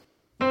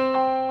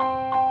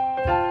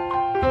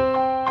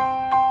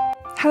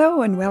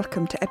Hello and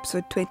welcome to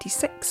episode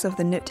 26 of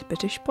the Knit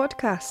British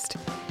podcast.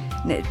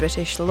 Knit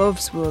British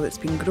loves wool that's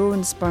been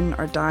grown, spun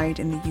or dyed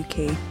in the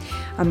UK.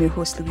 I'm your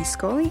host Louise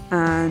Scully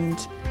and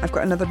I've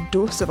got another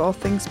dose of all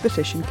things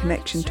British in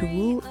connection to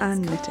wool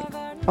and knitting.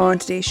 On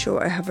today's show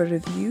I have a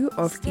review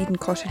of Eden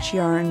Cottage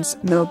Yarns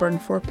Millburn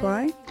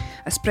 4-ply,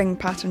 a spring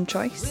pattern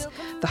choice,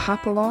 the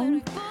Hap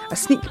Along, a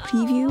sneak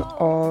preview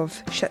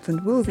of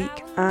Shetland Wool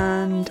Week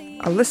and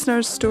a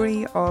listener's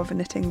story of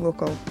knitting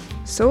local.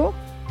 So,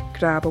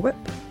 grab a whip,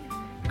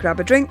 grab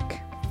a drink,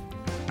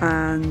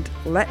 and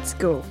let's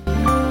go.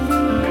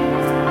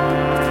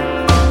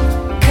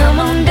 Come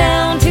on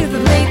down to the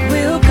lake,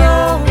 we'll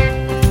go,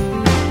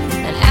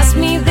 and ask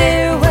me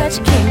there what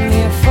you came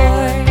here for.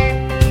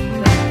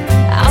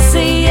 I'll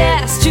say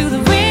yes to the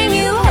ring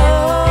you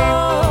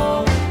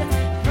hold.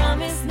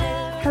 Promise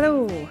never.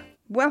 Hello,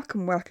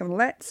 welcome.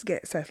 Let's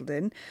get settled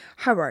in.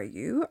 How are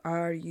you?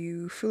 Are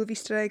you full of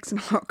Easter eggs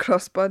and hot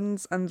cross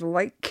buns and the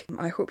like?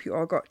 I hope you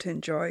all got to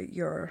enjoy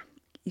your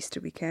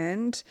Easter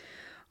weekend.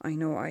 I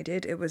know I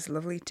did. It was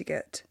lovely to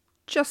get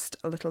just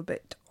a little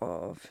bit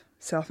of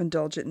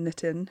self-indulgent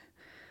knitting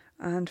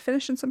and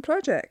finishing some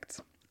projects,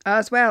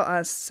 as well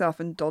as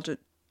self-indulgent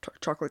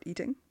chocolate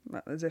eating,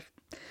 as if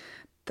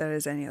there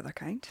is any other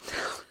kind.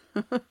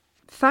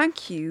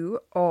 Thank you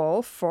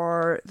all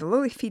for the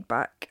lovely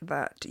feedback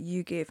that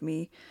you gave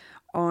me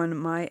on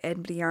my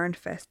Edinburgh Yarn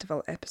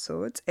Festival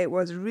episodes. It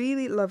was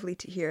really lovely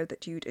to hear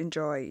that you'd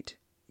enjoyed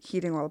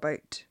hearing all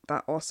about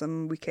that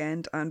awesome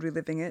weekend and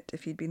reliving it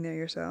if you'd been there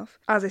yourself.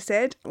 As I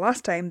said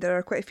last time, there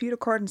are quite a few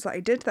recordings that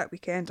I did that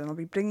weekend and I'll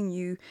be bringing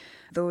you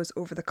those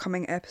over the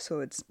coming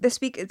episodes.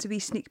 This week it's a wee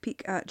sneak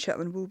peek at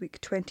Shetland Wool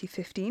Week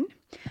 2015,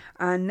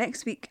 and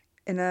next week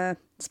in a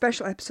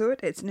special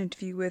episode it's an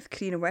interview with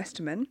Karina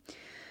Westerman.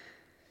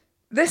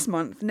 This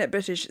month Knit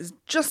British is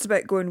just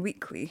about going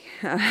weekly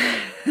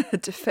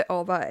to fit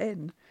all that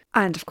in.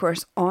 And of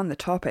course, on the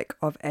topic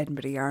of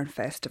Edinburgh Yarn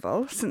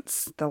Festival,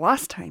 since the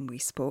last time we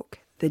spoke,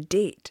 the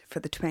date for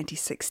the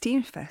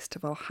 2016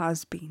 festival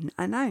has been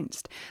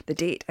announced. The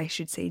date, I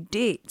should say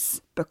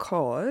dates,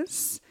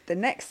 because the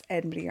next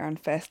Edinburgh Yarn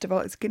Festival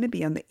is going to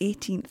be on the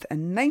 18th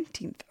and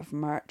 19th of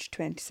March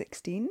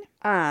 2016.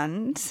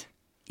 And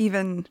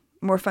even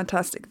more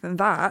fantastic than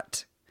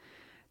that,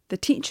 the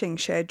teaching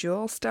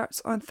schedule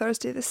starts on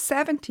Thursday the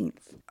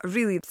 17th.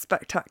 Really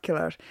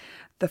spectacular.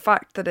 The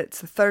fact that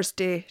it's a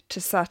Thursday to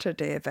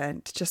Saturday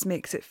event just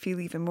makes it feel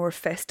even more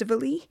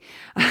festival-y.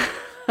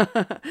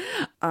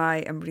 I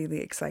am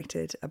really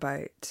excited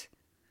about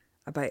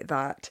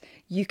that.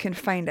 You can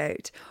find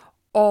out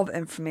all the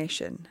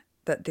information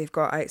that they've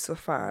got out so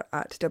far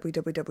at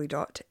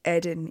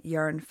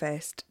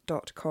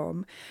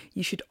www.edinyarnfest.com.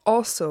 You should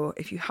also,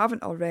 if you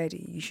haven't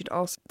already, you should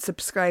also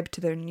subscribe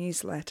to their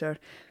newsletter.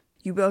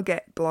 You will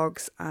get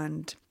blogs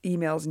and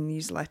emails and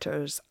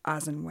newsletters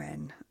as and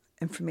when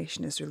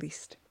information is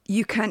released.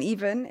 You can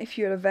even, if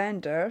you're a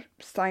vendor,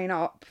 sign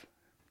up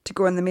to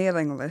go on the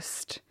mailing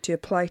list to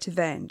apply to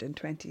vend in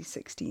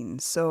 2016.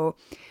 So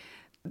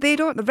they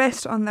don't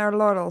rest on their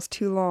laurels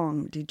too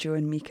long, do Joe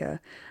and Mika.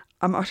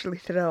 I'm utterly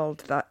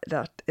thrilled that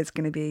it's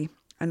going to be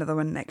another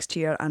one next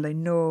year, and I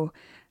know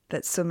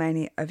that so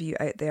many of you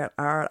out there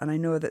are, and I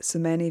know that so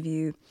many of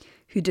you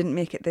who didn't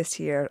make it this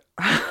year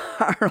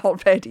are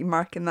already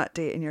marking that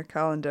date in your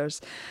calendars.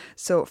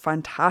 So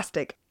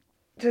fantastic.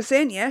 So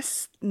saying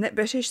yes, Knit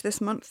British this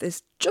month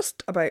is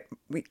just about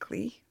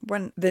weekly.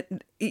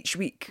 Each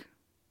week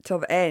till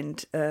the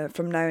end,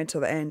 from now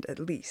until the end at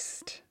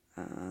least.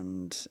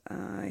 And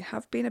I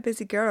have been a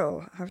busy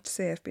girl. I have to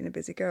say I've been a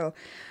busy girl.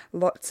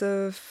 Lots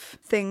of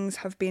things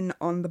have been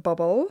on the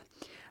bubble.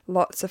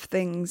 Lots of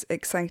things,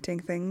 exciting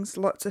things.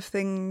 Lots of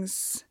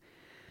things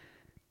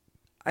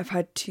I've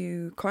had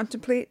to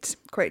contemplate,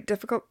 quite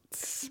difficult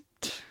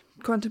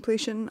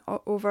contemplation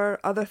over,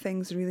 other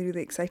things really,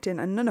 really exciting,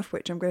 and none of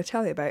which I'm going to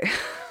tell you about.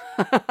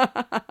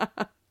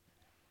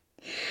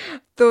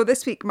 Though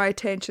this week my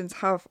attentions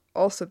have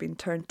also been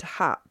turned to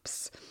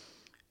haps.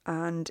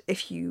 And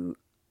if you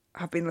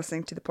have been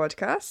listening to the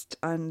podcast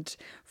and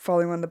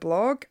following on the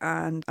blog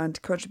and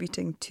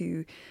contributing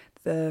to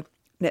the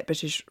Knit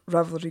British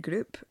Ravelry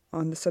group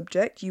on the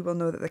subject, you will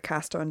know that the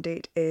cast on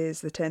date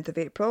is the 10th of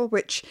April,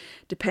 which,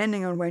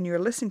 depending on when you're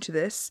listening to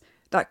this,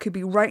 that could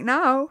be right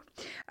now.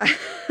 Or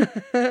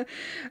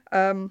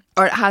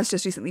it has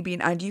just recently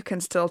been, and you can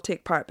still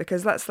take part,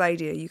 because that's the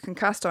idea. You can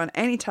cast on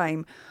any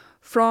time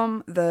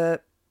from the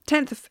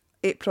 10th of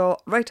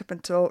April right up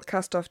until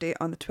cast off date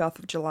on the 12th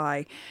of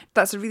July.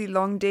 That's a really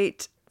long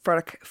date for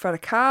a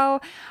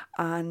cal,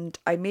 and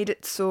I made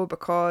it so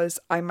because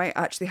I might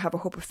actually have a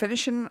hope of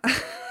finishing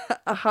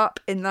a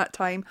hap in that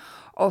time.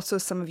 Also,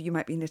 some of you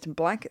might be knitting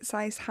blanket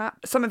size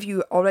hap. Some of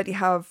you already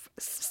have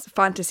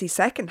fantasy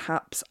second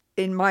haps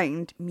in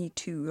mind. Me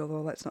too,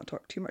 although let's not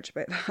talk too much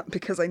about that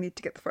because I need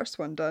to get the first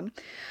one done.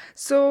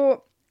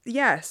 So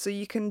yeah, so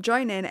you can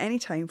join in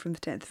anytime from the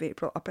 10th of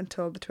April up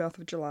until the 12th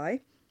of July.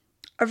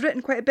 I've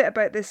written quite a bit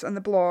about this on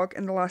the blog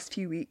in the last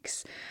few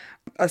weeks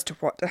as to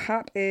what a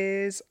hap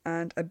is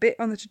and a bit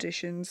on the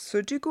traditions.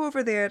 So do go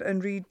over there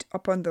and read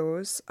up on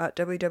those at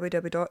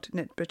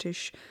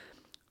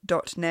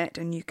www.knitbritish.net,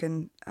 and you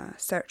can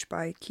search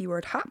by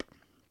keyword hap.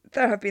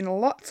 There have been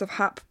lots of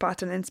hap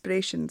pattern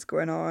inspirations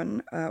going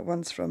on.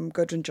 Ones from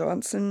Gudrun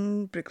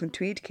Johnson, Brooklyn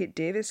Tweed, Kate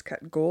Davis,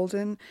 Kat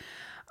Golden,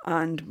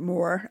 and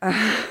more.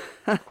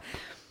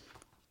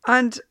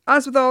 And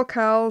as with all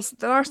KALs,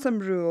 there are some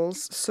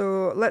rules,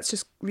 so let's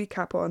just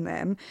recap on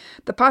them.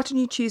 The pattern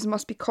you choose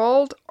must be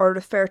called or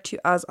referred to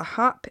as a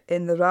hap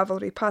in the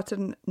Ravelry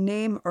pattern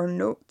name or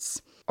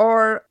notes,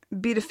 or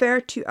be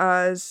referred to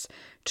as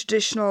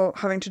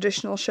having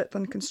traditional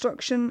Shetland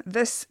construction.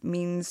 This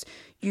means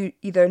you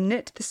either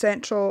knit the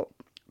central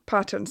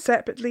pattern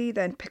separately,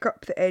 then pick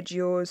up the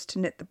edge-yos to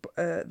knit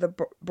the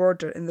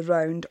border in the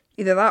round.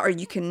 Either that, or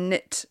you can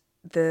knit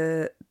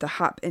the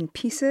hap in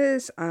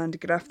pieces and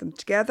graft them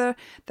together.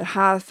 There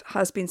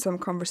has been some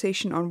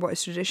conversation on what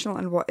is traditional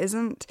and what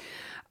isn't.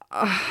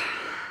 I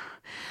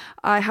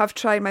have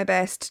tried my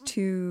best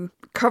to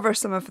cover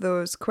some of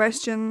those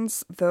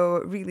questions, though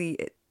really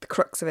the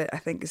crux of it, I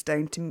think, is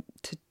down to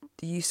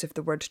the use of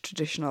the word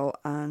traditional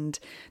and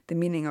the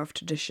meaning of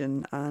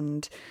tradition,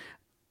 and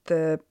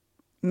the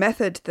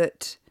method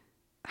that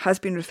has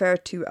been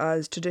referred to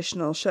as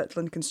traditional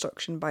Shetland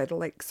construction by the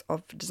likes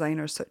of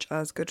designers such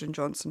as Gudrun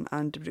Johnson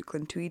and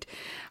Brooklyn Tweed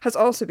has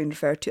also been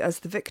referred to as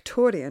the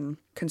Victorian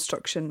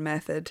construction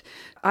method,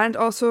 and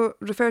also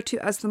referred to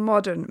as the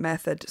modern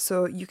method.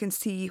 So you can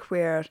see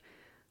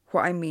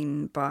what I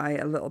mean by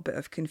a little bit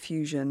of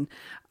confusion.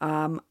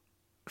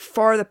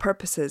 For the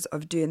purposes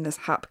of doing this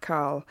hap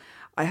KAL,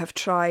 I have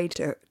tried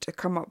to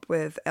come up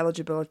with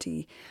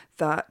eligibility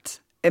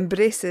that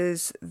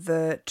embraces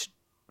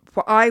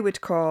what I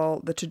would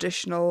call the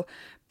traditional,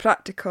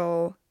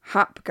 practical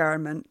hap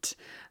garment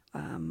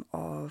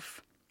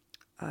of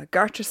a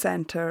garter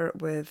centre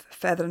with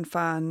feather and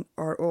fan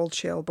or old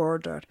shell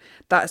border.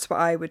 That is what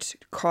I would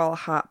call a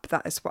hap.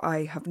 That is what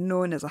I have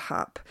known as a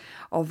hap,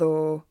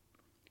 although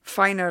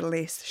finer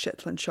lace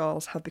Shetland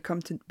shawls have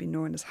become to be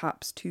known as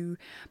haps too,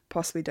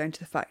 possibly down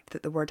to the fact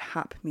that the word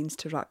hap means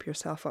to wrap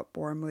yourself up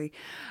warmly.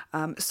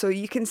 So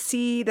you can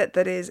see that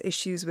there is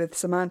issues with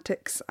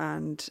semantics,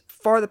 and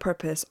for the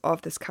purpose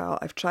of this KAL,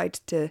 I've tried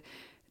to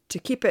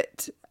keep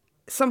it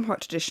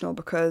somewhat traditional,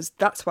 because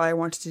that's why I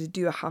wanted to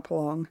do a hap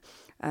along,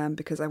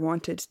 because I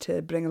wanted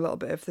to bring a little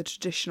bit of the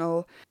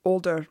traditional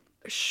older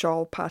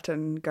shawl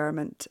pattern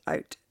garment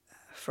out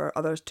for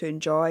others to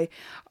enjoy.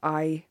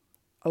 I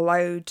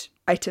allowed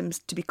items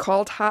to be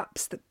called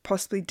haps that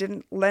possibly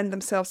didn't lend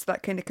themselves to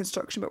that kind of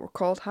construction but were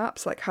called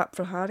haps, like Hap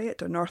for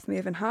Harriet or North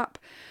Maven hap.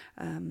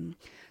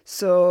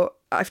 So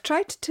I've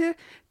tried to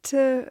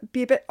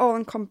be a bit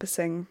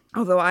all-encompassing,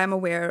 although I am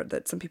aware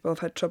that some people have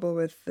had trouble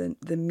with the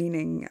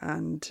meaning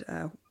and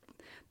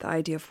the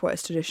idea of what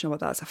is traditional, but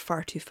that's a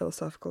far too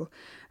philosophical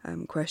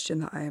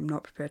question that I am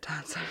not prepared to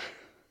answer.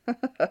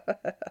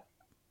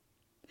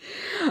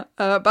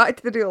 Back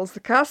to the rules. The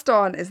cast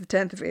on is the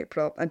 10th of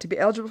April, and to be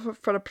eligible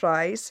for a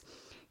prize,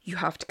 you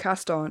have to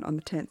cast on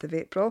the 10th of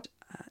April,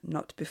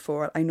 not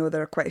before. I know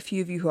there are quite a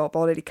few of you who have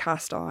already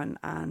cast on,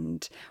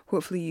 and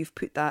hopefully you've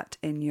put that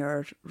in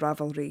your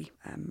Ravelry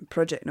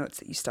project notes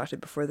that you started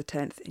before the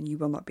 10th, and you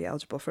will not be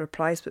eligible for a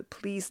prize, but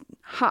please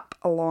hap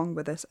along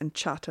with us and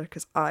chatter,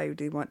 because I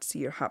really want to see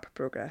your hap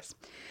progress.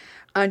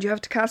 And you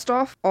have to cast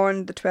off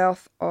on the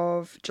 12th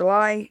of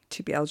July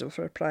to be eligible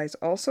for a prize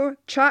also.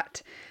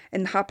 Chat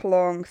in the Hap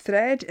Along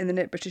thread in the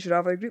Knit British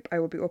Ravelry group. I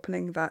will be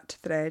opening that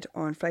thread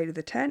on Friday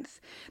the 10th.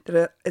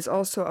 There is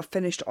also a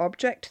finished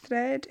object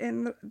thread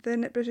in the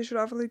Knit British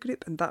Ravelry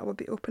group, and that will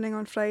be opening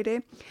on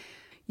Friday.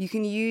 You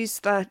can use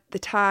the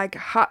tag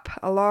Hap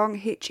Along,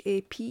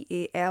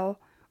 HAPALONG,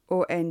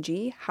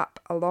 Hap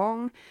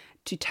Along,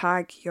 to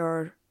tag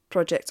your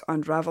projects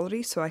on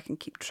Ravelry so I can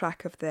keep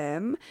track of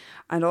them,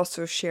 and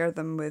also share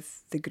them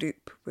with the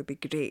group would be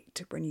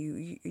great. When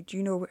you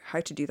know how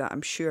to do that,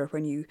 I'm sure.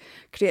 When you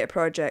create a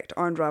project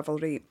on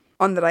Ravelry,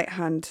 on the right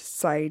hand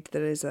side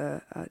there is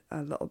a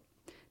little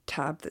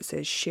tab that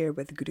says share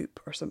with group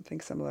or something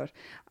similar,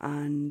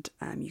 and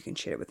you can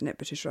share it with the Knit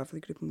British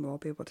Ravelry group and we'll all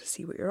be able to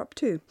see what you're up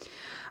to.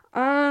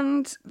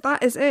 And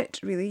that is it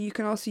really. You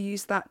can also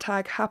use that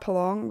tag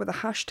HAPALONG with a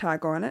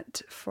hashtag on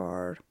it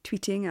for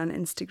tweeting and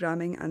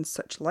Instagramming and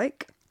such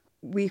like.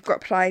 We've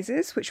got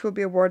prizes which will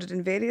be awarded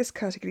in various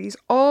categories,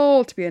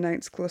 all to be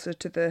announced closer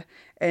to the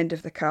end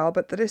of the KAL,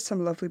 but there is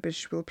some lovely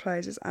British wool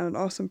prizes and an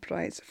awesome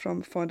prize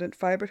from Fondant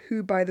Fibre,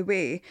 who by the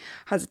way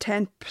has a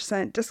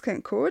 10%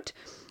 discount code,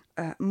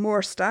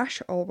 more stash,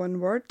 all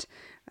one word.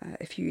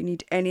 If you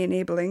need any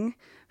enabling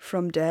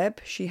from Deb,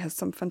 she has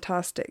some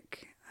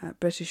fantastic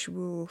British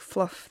wool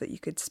fluff that you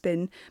could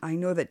spin. I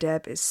know that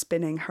Deb is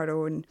spinning her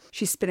own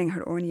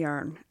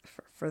yarn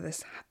for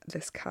this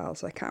KAL,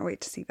 so I can't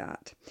wait to see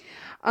that.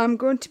 I'm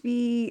going to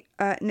be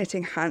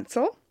knitting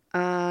Hansel,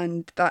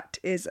 and that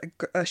is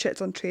a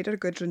Shetland Trader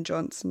Gudrun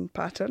Johnson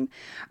pattern,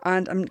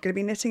 and I'm going to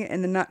be knitting it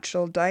in the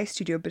Natural Dye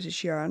Studio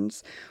British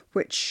yarns,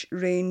 which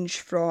range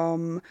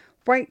from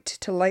white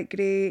to light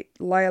grey,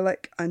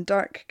 lilac and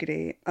dark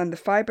grey, and the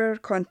fibre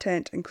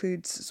content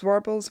includes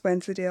Zwarbles,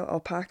 Wensleydale,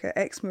 Alpaca,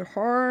 Exmoor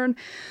Horn,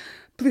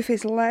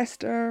 Blueface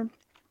Leicester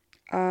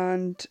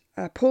and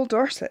Pole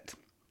Dorset.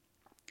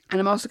 And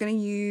I'm also going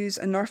to use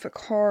a Norfolk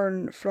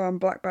Horn from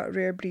Black Bat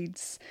Rare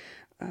Breeds.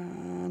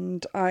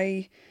 And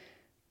I,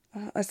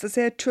 as I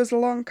said, chose a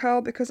long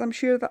cull because I'm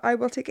sure that I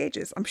will take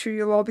ages. I'm sure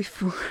you'll all be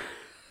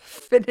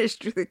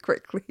finished really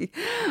quickly,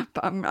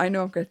 but I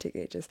know I'm going to take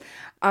ages.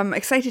 I'm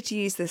excited to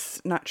use this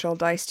Natural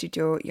Dye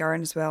Studio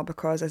yarn as well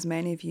because, as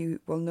many of you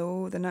will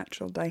know, the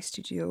Natural Dye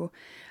Studio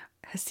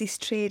has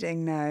ceased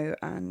trading now,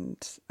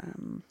 and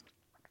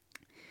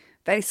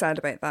very sad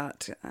about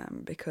that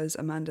because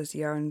Amanda's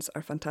yarns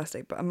are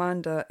fantastic. But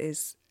Amanda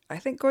is, I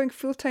think, going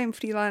full-time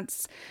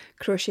freelance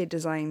crochet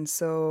design,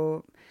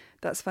 so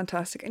that's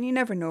fantastic. And you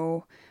never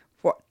know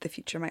what the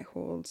future might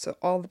hold. So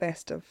all the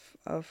best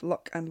of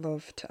luck and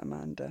love to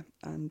Amanda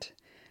and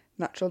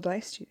Natural Dye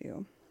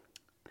Studio.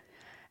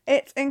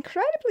 It's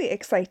incredibly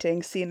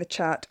exciting seeing the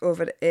chat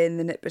over in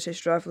the Knit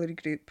British Ravelry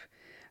group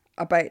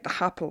about the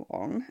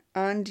Hap-Along,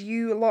 and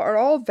you lot are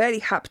all very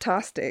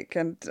haptastic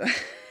and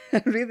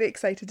really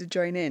excited to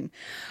join in.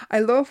 I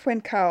love when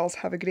cows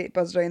have a great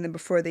buzz around them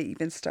before they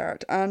even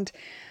start, and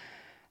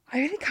I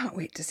really can't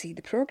wait to see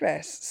the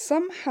progress.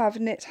 Some have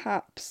knit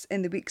haps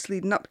in the weeks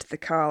leading up to the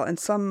Carl, and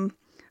some,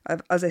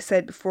 as I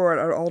said before,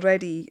 are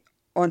already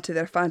onto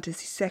their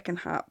fantasy second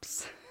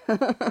haps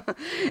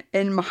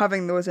in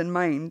having those in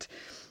mind.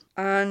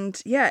 And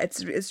yeah,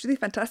 it's really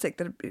fantastic.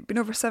 There have been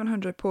over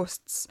 700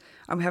 posts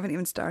and we haven't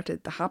even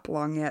started the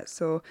Hap-Along yet.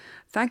 So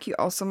thank you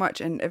all so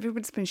much. And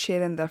everyone's been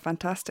sharing their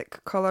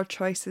fantastic colour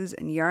choices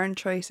and yarn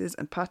choices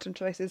and pattern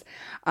choices.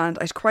 And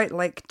I'd quite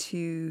like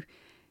to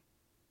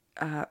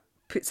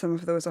put some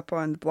of those up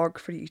on the blog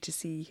for you to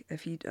see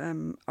if you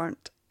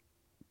aren't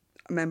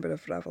a member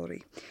of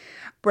Ravelry.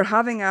 We're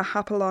having a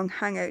Hap-Along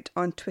hangout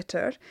on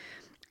Twitter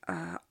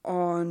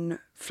on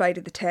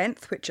Friday the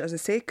 10th, which, as I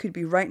say, could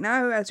be right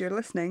now as you're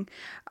listening,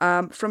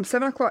 from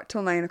 7 o'clock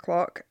till 9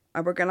 o'clock.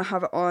 And we're going to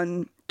have it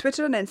on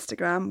Twitter and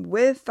Instagram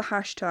with the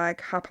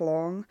hashtag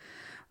Hap-Along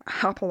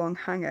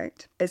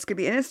Hangout. It's going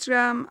to be on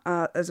Instagram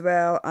as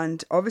well,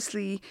 and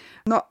obviously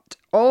not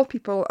all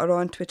people are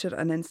on Twitter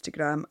and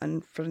Instagram,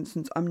 and for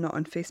instance I'm not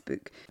on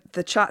Facebook.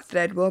 The chat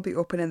thread will be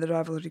open in the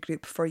Ravelry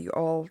group for you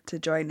all to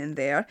join in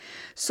there,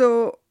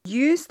 so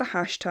use the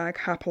hashtag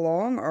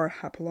Hap-Along or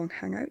Hap-Along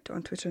Hangout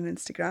on Twitter and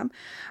Instagram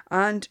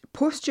and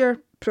post your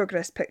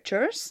progress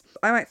pictures.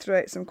 I might throw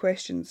out some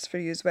questions for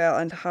you as well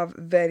and have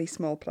very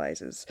small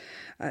prizes.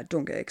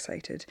 Don't get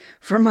excited,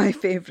 for my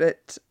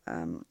favourite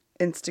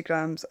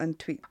Instagrams and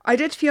tweets. I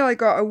did feel I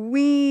got a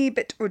wee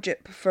bit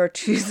ojip for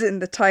choosing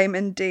the time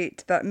and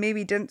date that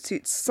maybe didn't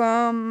suit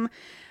some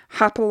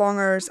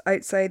Hap-Alongers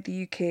outside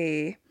the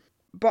UK,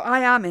 but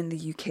I am in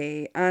the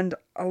UK and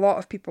a lot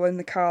of people in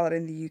the Carl are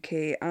in the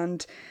UK,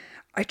 and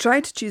I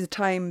tried to choose a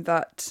time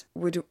that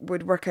would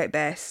work out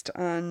best,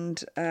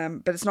 and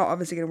but it's not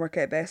obviously going to work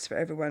out best for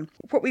everyone.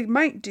 What we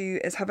might do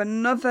is have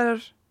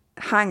another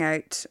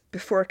hangout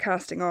before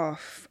casting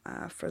off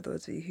for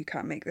those of you who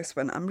can't make this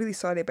one. I'm really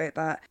sorry about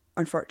that.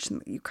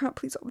 Unfortunately, you can't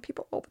please all the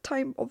people all the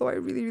time, although I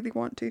really, really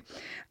want to.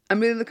 I'm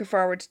really looking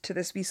forward to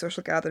this wee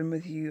social gathering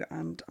with you,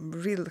 and I'm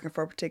really looking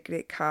forward to a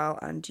great Carl,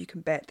 and you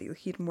can bet that you'll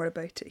hear more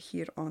about it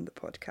here on the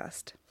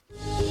podcast.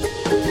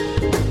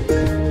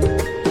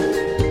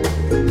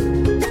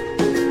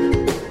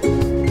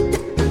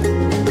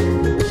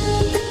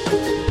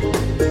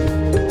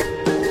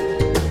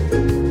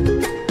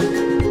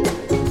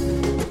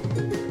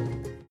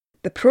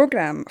 The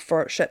programme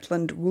for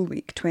Shetland Wool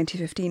Week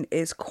 2015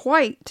 is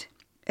quite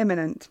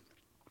imminent.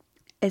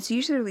 It's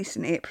usually released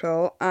in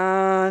April,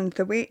 and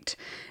the wait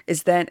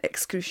is then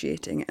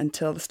excruciating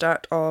until the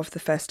start of the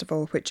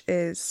festival, which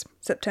is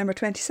September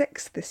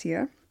 26th this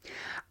year.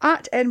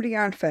 At Edinburgh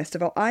Yarn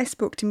Festival, I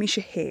spoke to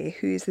Misha Hay,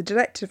 who is the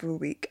director of Wool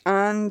Week,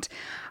 and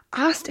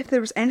asked if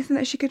there was anything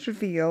that she could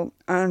reveal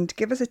and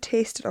give us a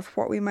taste of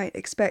what we might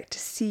expect to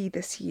see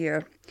this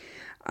year.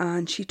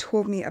 And she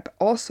told me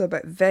also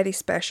about very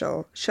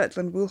special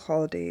Shetland wool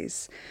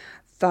holidays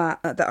that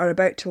are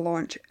about to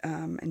launch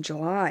in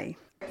July.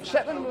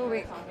 Shetland Wool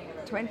Week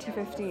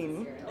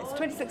 2015. It's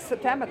 26th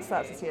September that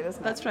starts this year,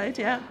 isn't it? That's right,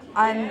 yeah.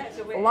 And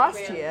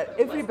last year,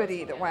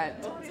 everybody that went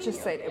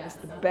just said it was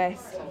the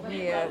best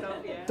year.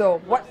 So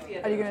what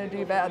are you going to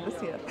do better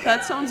this year?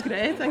 That sounds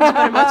great. Thank you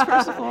very much,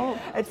 first of all.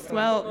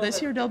 Well,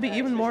 this year there'll be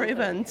even more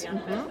events.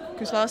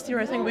 Because last year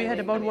I think we had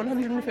about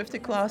 150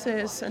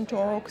 classes and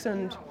talks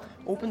and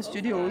open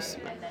studios.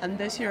 And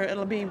this year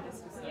it'll be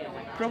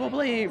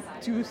probably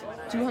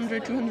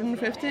 200,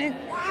 250.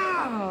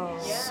 Wow!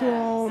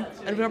 So,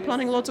 and we're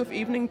planning lots of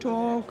evening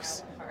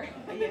talks,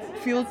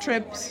 field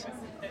trips,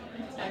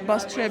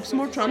 bus trips,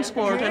 more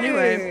transport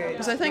anyway.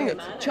 Because I think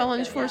the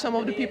challenge for some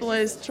of the people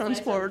is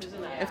transport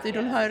if they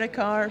don't hire a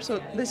car.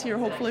 So this year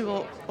hopefully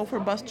we'll offer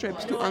bus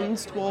trips to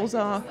Unst,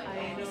 Walza,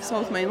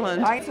 South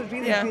Mainland. That's a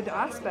really good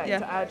aspect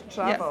to add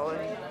travel.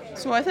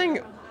 So I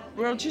think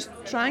we're just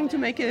trying to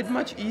make it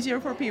much easier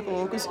for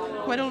people because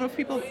quite a lot of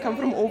people come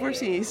from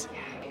overseas.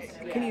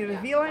 Can you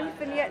reveal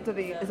anything yet?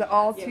 Is it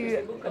all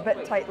too a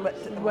bit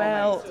tight-lipped at the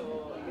Well,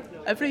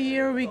 every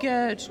year we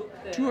get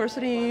 2 or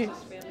 3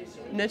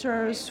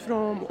 knitters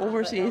from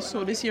overseas.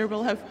 So this year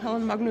we'll have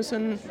Helen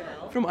Magnusson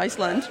from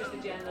Iceland,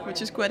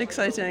 which is quite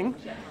exciting.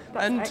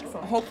 And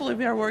excellent. hopefully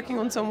we are working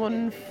on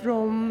someone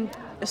from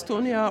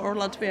Estonia or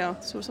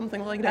Latvia, so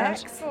something like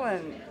that.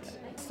 Excellent.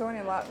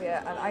 Estonia, Latvia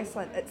and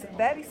Iceland, it's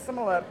very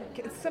similar.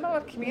 It's similar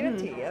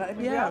community. And I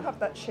mean, we Yeah. all have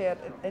that shared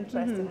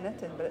interest in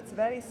knitting, but it's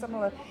very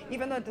similar.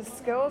 Even though the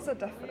skills are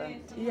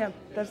different, Yeah.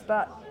 there's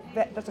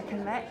a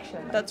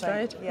connection. I That's think.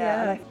 right.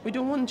 Yeah. And We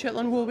don't want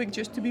Shetland Wool Week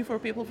just to be for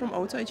people from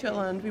outside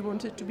Shetland. We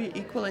want it to be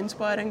equally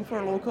inspiring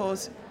for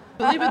locals.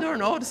 Believe it or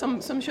not, some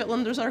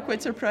Shetlanders are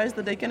quite surprised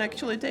that they can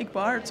actually take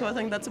part. So I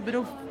think that's a bit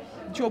of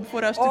job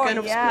for us to kind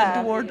of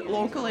spread the word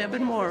locally a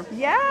bit more.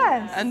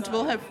 Yes. And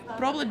we'll have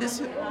probably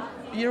this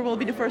year will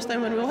be the first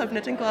time when we'll have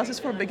knitting classes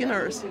for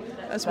beginners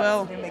as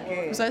well. really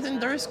good. Because I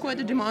think there is quite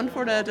a demand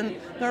for that, and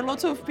there are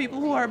lots of people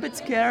who are a bit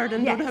scared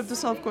and don't Yes. have the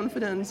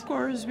self-confidence. Of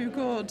course, we've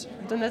got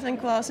the knitting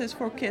classes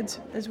for kids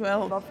as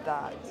well. Love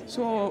that.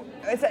 So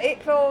Is it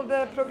April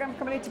the programme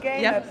coming out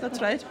again? yeah,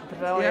 that's right.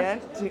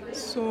 Brilliant. Yeah.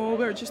 So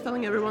we're just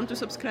telling everyone to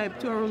subscribe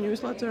to our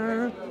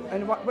newsletter,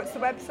 And what's the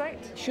website?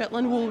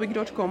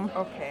 shetlandwoolweek.com.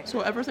 Okay.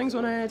 So everything's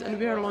on it, and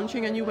we are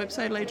launching a new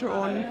website later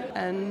on.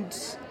 And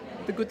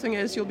the good thing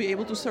is you'll be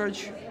able to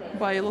search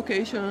by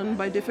location,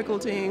 by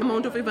difficulty. The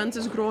amount of events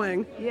is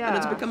growing, and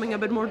it's Yeah. becoming a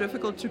bit more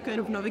difficult to kind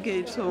of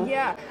navigate. So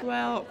Yeah.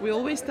 well, we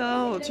always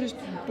tell just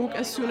book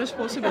as soon as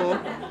possible.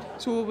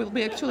 So we'll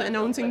be actually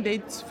announcing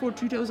dates for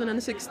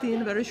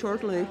 2016 very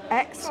shortly, so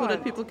Excellent.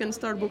 that people can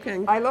start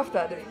booking. I love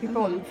that. If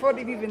people, before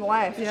they've even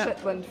left Yeah.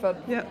 Shetland for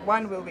Yeah.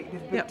 one Wool Week,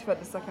 they've booked Yeah. for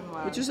the second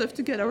one. We just have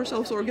to get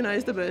ourselves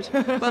organized a bit.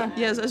 But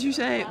yes, as you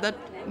say, that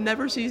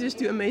never ceases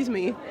to amaze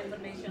me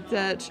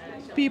that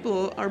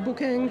people are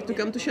booking to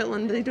come to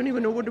Shetland. They don't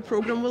even know what the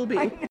program will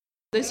be.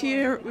 This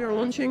year we are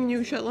launching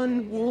new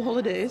Shetland Wool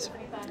holidays.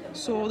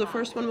 So the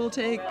first one will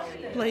take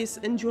place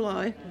in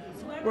July.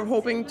 We're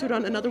hoping to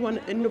run another one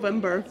in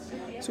November.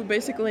 So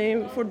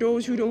basically, for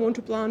those who don't want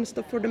to plan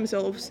stuff for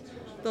themselves,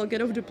 they'll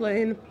get off the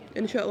plane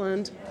in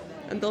Shetland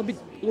and they'll be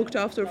looked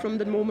after from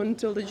that moment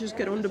till they just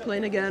get on the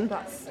plane again.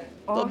 That's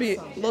There'll be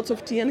awesome. lots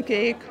of tea and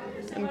cake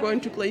and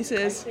going to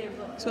places.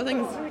 So I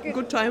think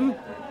good time.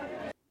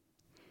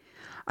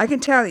 I can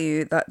tell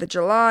you that the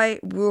July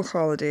wool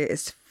holiday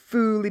is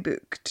fully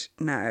booked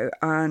now,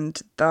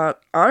 and there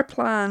are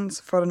plans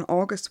for an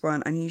August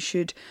one, and you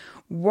should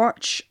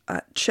watch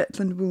at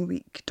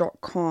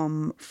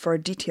shetlandwoolweek.com for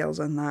details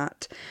on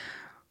that.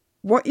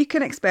 What you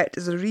can expect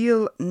is a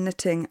real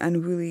knitting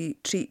and woolly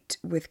treat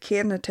with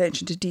care and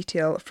attention to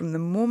detail from the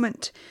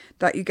moment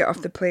that you get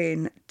off the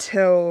plane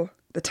till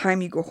the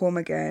time you go home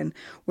again,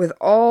 with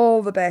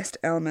all the best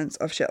elements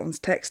of Shetland's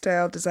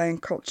textile, design,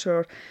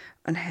 culture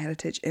and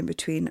heritage in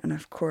between, and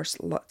of course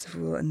lots of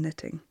wool and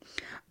knitting.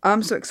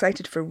 I'm so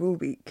excited for Wool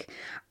Week,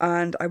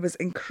 and I was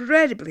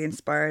incredibly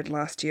inspired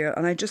last year,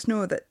 and I just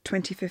know that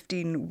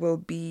 2015 will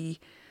be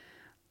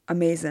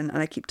amazing, and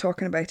I keep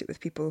talking about it with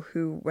people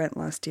who went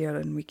last year,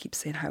 and we keep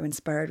saying how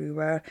inspired we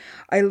were.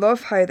 I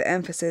love how the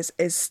emphasis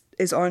is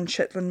on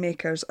Shetland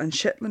makers and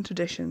Shetland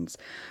traditions,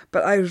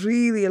 but I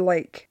really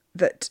like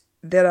that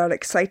there are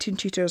exciting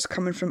tutors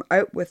coming from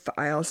out with the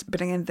Isles,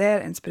 bringing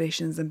their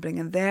inspirations and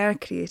bringing their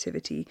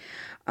creativity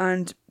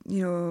and,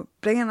 you know,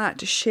 bringing that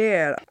to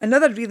share.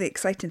 Another really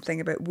exciting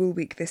thing about Wool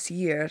Week this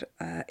year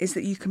is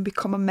that you can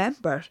become a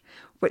member,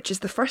 which is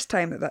the first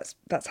time that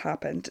that's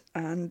happened.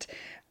 And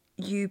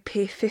you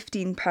pay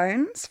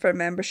 £15 for a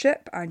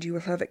membership and you will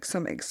have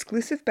some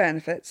exclusive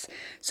benefits.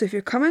 So if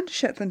you're coming to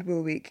Shetland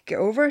Wool Week, get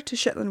over to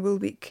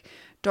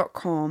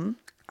shetlandwoolweek.com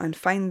and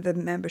find the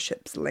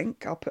memberships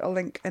link. I'll put a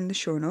link in the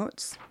show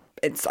notes.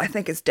 I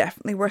think it's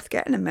definitely worth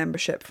getting a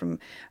membership from.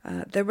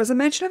 There was a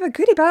mention of a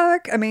goodie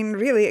bag. I mean,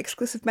 really,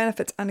 exclusive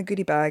benefits and a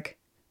goodie bag.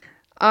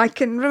 I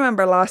can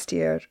remember last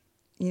year,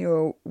 you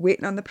know,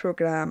 waiting on the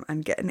programme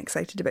and getting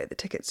excited about the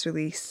tickets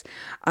release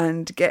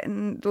and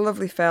getting the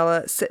lovely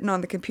fella sitting on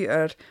the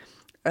computer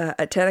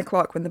at 10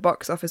 o'clock when the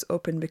box office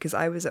opened because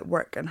I was at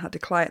work and had a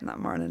client that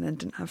morning and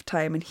didn't have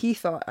time, and he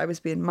thought I was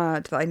being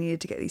mad that I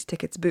needed to get these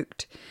tickets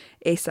booked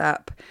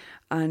ASAP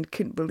and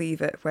couldn't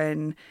believe it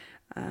when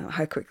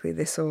how quickly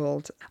they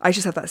sold. I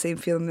just have that same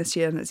feeling this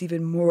year, and it's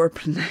even more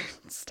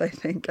pronounced, I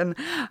think, and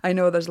I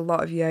know there's a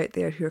lot of you out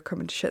there who are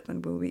coming to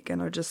Shetland Wool Week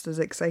and are just as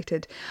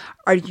excited.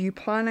 Are you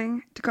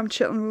planning to come to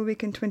Shetland Wool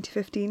Week in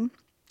 2015?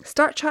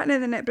 Start chatting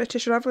in the Knit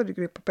British Ravelry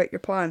group about your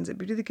plans. It'd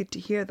be really good to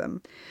hear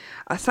them.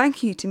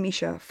 Thank you to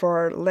Misha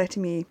for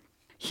letting me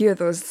hear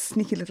those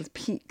sneaky little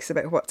peeks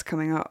about what's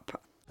coming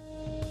up.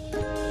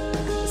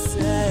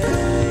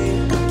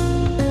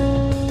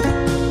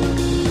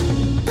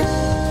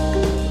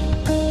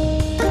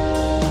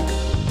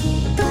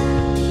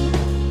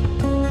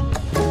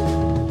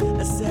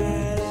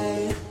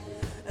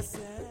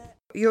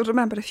 you'll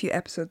remember a few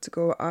episodes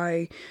ago,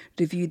 I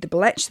reviewed the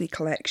Bletchley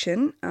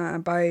collection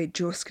by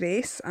Jo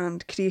Scrace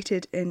and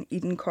created in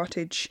Eden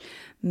Cottage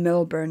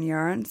Millburn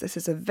yarns. This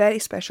is a very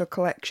special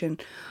collection,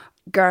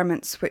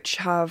 garments which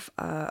have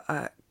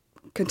a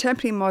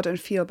contemporary modern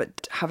feel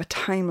but have a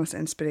timeless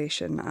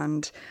inspiration,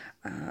 and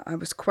I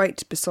was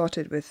quite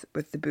besotted with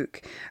the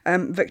book.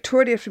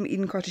 Victoria from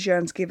Eden Cottage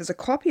Yarns gave us a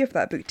copy of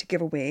that book to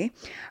give away,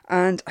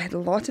 and I had a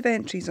lot of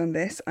entries on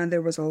this, and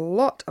there was a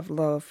lot of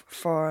love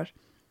for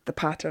the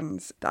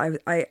patterns.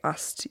 I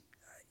asked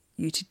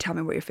you to tell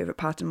me what your favourite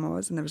pattern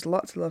was, and there was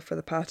lots of love for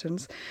the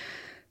patterns.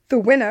 The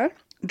winner,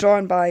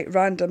 drawn by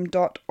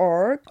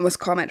random.org, was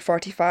comment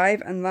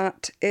 45, and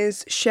that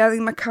is Shelley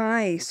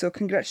Mackay. So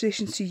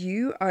congratulations to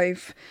you.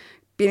 I've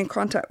been in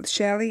contact with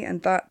Shelley,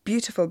 and that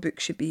beautiful book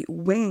should be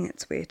winging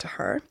its way to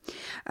her.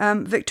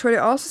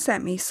 Victoria also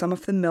sent me some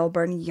of the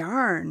Millburn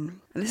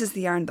yarn, and this is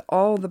the yarn that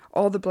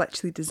all the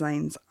Bletchley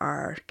designs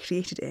are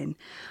created in,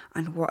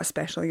 and what a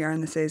special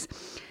yarn this is.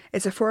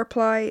 It's a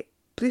 4-ply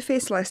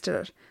Blueface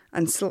Leicester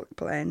and silk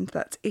blend.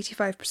 That's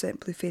 85%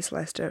 Blueface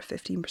Leicester,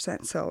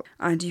 15% silk,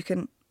 and you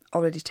can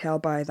already tell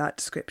by that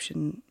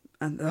description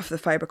and of the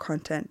fibre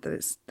content that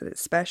it's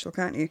special,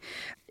 can't you?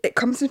 It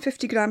comes in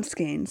 50 gram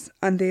skeins,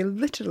 and they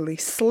literally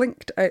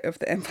slinked out of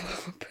the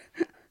envelope.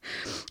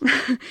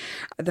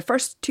 The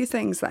first two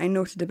things that I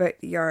noted about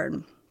the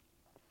yarn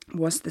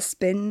was the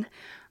spin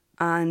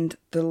and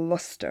the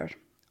lustre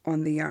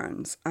on the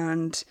yarns,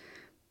 and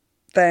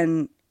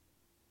then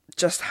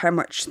just how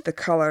much the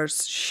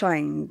colours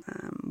shine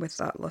with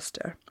that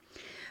lustre.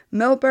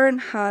 Millburn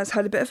has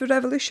had a bit of a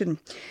revolution.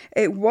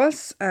 It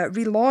was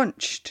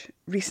relaunched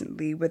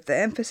recently with the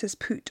emphasis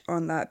put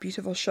on that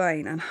beautiful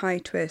shine and high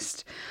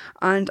twist,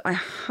 and I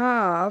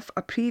have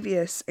a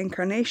previous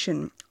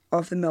incarnation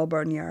of the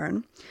Millburn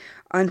yarn,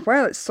 and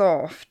while it's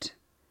soft,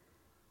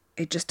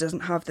 it just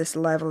doesn't have this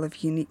level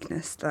of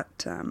uniqueness that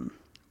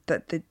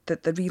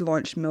the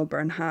relaunched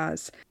Millburn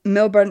has.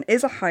 Millburn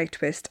is a high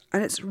twist,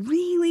 and it's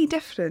really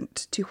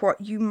different to what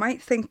you might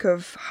think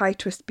of high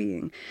twist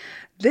being.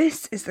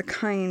 This is the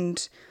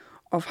kind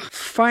of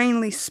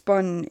finely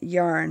spun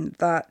yarn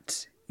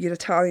that your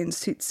Italian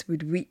suits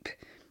would weep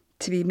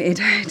to be made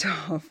out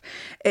of.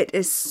 It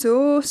is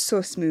so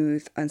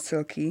smooth and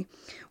silky,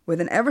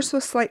 with an ever so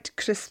slight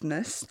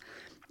crispness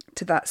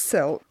to that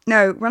silk.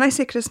 Now, when I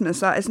say crispness,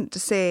 that isn't to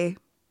say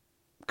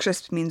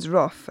crisp means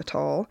rough at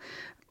all.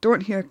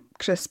 Don't hear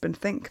crisp and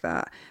think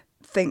that.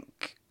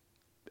 Think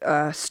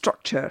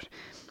structure.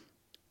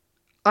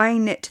 I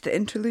knit the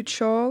Interlude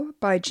Shawl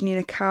by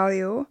Janina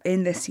Kallio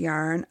in this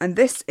yarn, and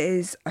this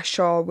is a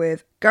shawl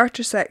with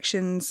garter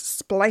sections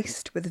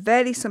spliced with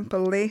very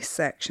simple lace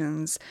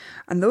sections,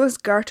 and those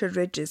garter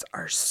ridges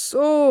are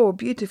so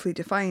beautifully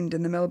defined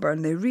in the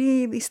Millburn. They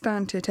really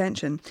stand to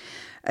attention.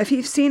 If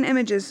you've seen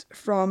images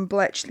from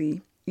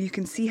Bletchley, you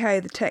can see how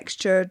the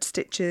textured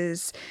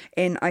stitches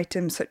in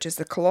items such as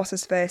the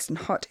Colossus Vest and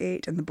Hut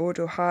 8 and the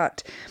Bordeaux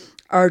hat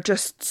are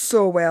just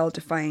so well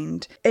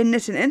defined. In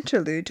Knit and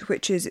Interlude,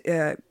 which is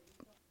a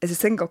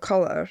single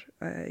colour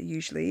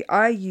usually,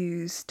 I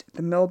used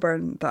the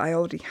Millburn that I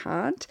already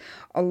had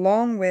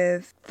along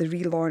with the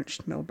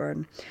relaunched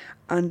Millburn,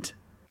 and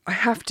I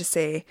have to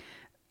say,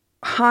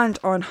 hand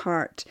on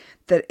heart,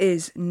 there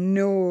is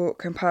no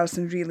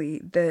comparison really.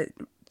 The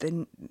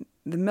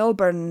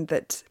Millburn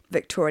that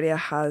Victoria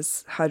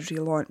has had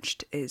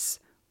relaunched is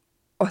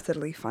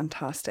utterly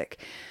fantastic.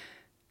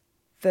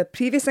 The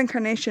previous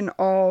incarnation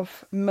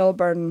of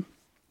Millburn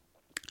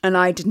and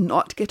I did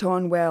not get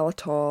on well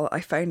at all. I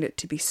found it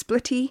to be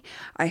splitty.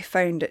 I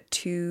found it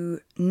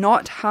to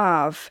not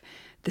have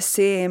the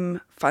same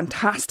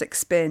fantastic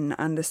spin,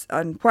 and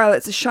while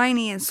it's a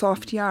shiny and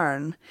soft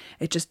yarn,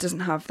 it just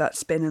doesn't have that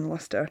spin and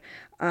lustre,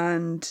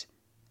 and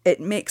it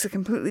makes a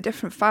completely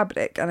different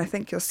fabric, and I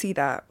think you'll see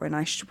that when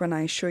I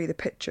show you the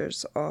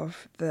pictures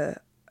of the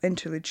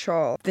Interlude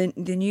Shawl. The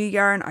new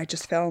yarn, I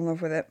just fell in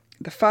love with it.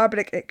 The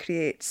fabric it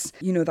creates,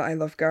 you know that I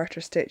love garter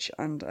stitch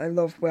and I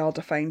love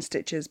well-defined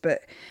stitches,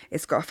 but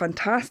it's got a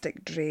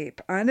fantastic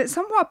drape and it's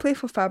somewhat a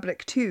playful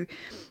fabric too.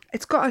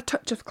 It's got a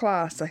touch of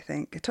class, I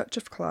think, a touch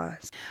of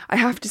class. I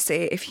have to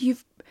say, if you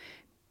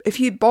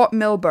bought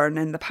Millburn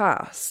in the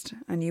past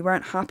and you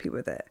weren't happy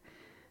with it,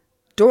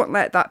 don't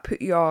let that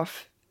put you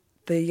off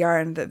the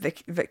yarn that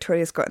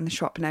Victoria's got in the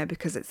shop now,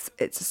 because it's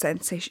a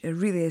sensation. It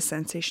really is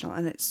sensational,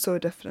 and it's so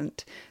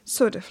different,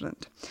 so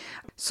different.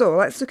 So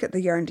let's look at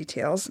the yarn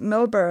details.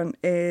 Millburn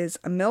is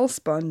a mill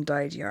spun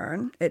dyed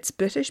yarn. It's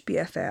British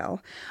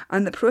BFL,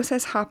 and the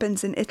process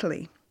happens in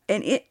Italy.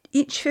 In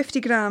each 50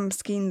 gram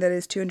skein there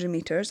is 200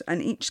 metres,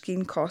 and each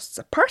skein costs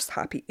a purse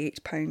happy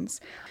 £8.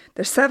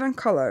 There's 7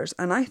 colours,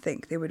 and I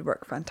think they would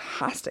work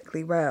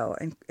fantastically well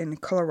in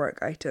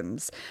colourwork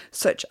items,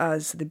 such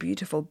as the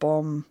beautiful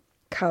bomb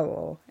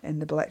cowl in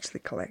the Bletchley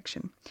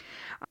collection.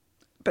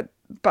 But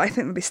I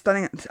think they'll be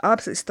stunning,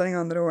 absolutely stunning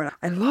on their own.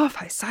 I love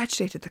how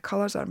saturated the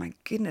colours are. My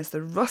goodness,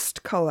 the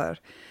rust colour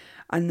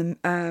and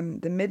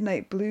the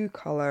midnight blue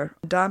colour,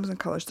 the damson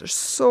colours, they're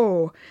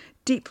so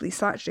deeply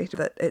saturated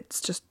that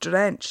it's just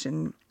drenched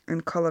in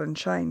colour and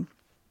shine.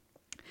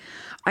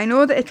 I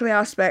know the Italy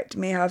aspect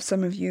may have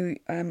some of you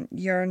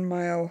yarn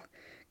mile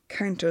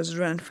counters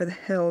run for the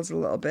hills a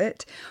little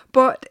bit,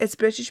 but it's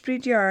British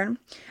breed yarn.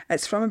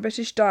 It's from a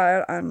British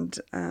dyer and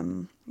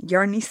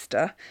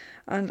yarnista,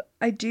 and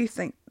I do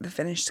think the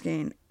finished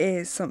skein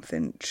is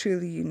something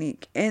truly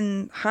unique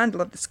in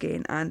handle of the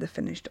skein and the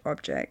finished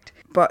object.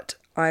 But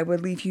I will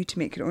leave you to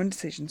make your own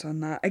decisions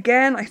on that.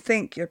 Again, I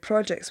think your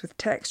projects with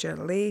texture,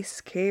 lace,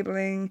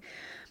 cabling,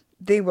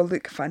 they will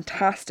look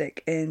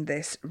fantastic in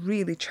this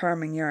really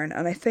charming yarn.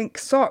 And I think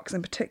socks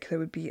in particular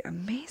would be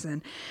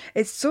amazing.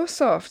 It's so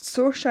soft,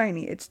 so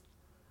shiny. It's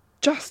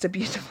just a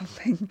beautiful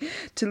thing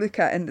to look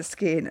at in the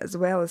skein as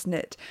well as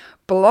knit.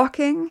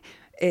 Blocking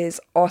is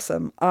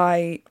awesome.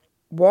 I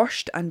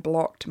washed and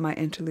blocked my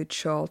interlude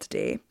shawl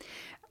today.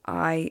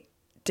 I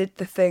did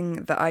the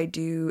thing that I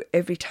do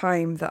every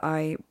time that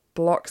I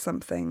block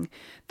something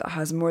that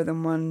has more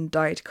than one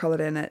dyed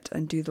colour in it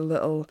and do the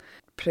little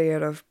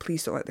prayer of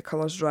please don't let the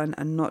colours run,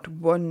 and not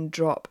one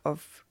drop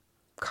of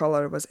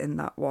colour was in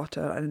that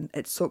water and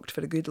it soaked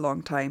for a good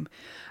long time.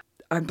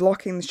 I'm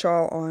blocking the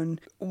shawl on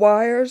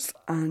wires,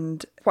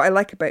 and what I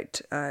like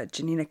about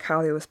Janina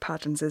Kallio's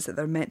patterns is that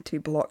they're meant to be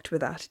blocked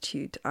with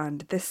attitude,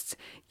 and this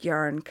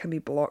yarn can be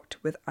blocked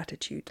with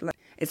attitude.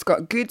 It's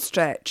got good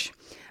stretch,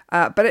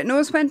 but it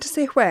knows when to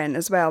say when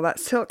as well. That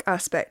silk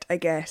aspect, I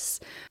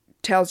guess,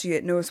 tells you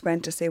it knows when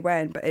to say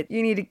when, but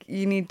you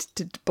need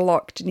to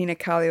block Janina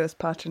Kallio's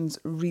patterns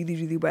really,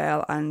 really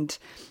well, and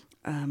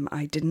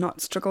I did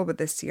not struggle with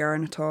this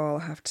yarn at all,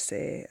 I have to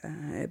say.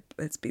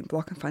 It's been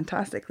blocking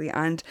fantastically,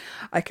 and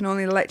I can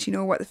only let you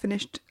know what the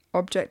finished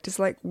object is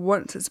like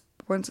once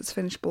it's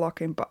finished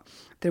blocking, but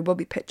there will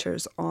be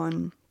pictures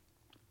on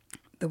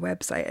the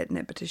website at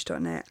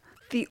knitbritish.net.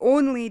 The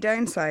only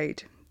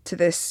downside to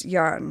this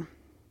yarn,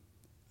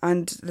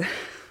 and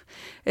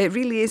it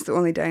really is the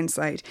only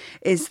downside,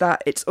 is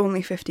that it's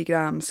only 50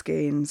 gram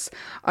skeins.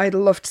 I'd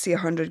love to see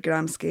 100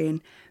 gram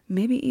skein,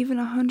 maybe even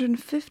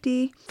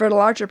 150 for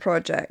larger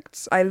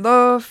projects. I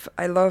love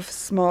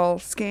small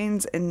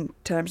skeins in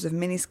terms of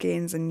mini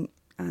skeins,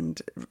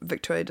 and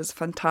Victoria does a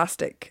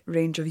fantastic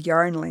range of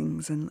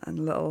yarnlings and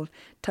little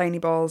tiny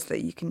balls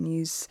that you can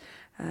use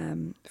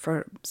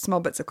for small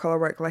bits of colour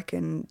work, like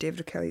in David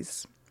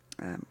O'Kelly's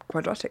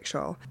quadratic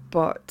shawl.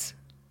 But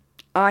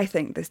I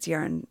think this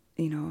yarn,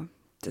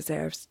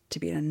 deserves to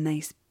be in a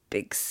nice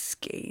big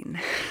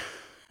skein.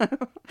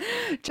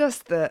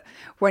 Just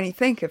when you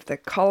think of the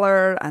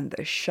colour and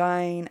the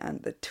shine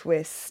and the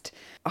twist,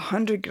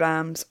 100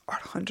 grams or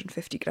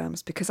 150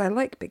 grams, because I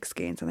like big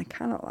skeins and I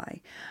cannot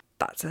lie,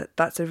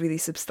 that's a really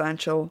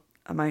substantial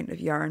amount of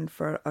yarn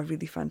for a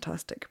really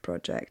fantastic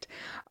project.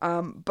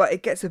 But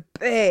it gets a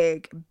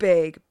big,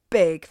 big,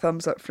 big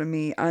thumbs up from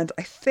me, and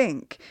I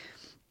think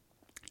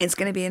it's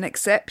going to be an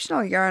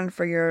exceptional yarn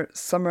for your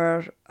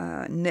summer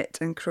knit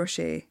and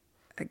crochet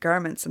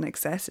garments and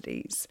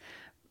accessories,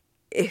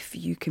 if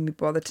you can be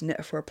bothered to knit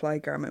a 4-ply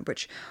garment,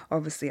 which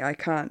obviously I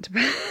can't.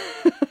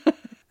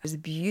 There's a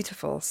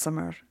beautiful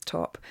summer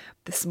top,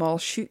 the Small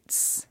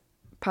Shoots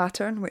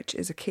pattern, which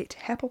is a Kate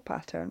Heppel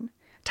pattern.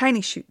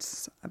 Tiny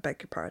Shoots, I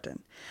beg your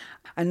pardon.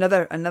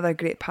 Another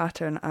great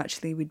pattern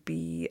actually would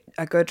be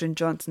a Gudrun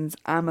Johnson's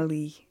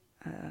Amelie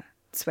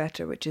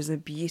sweater, which is a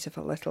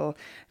beautiful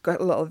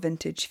got a little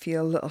vintage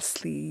feel, little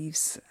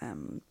sleeves,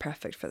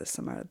 perfect for the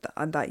summer,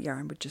 and that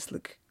yarn would just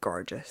look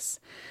gorgeous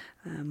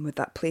with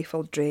that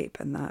playful drape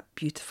and that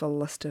beautiful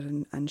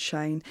lustre and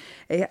shine.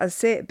 As I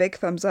say, big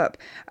thumbs up.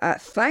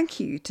 Thank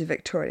you to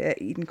Victoria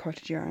at Eden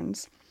Cottage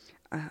Yarns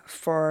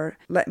for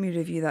letting me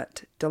review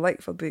that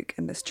delightful book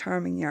in this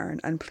charming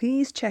yarn, and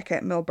please check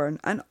out Milburn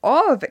and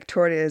all of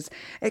Victoria's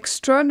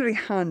extraordinary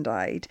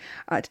hand-dyed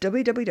at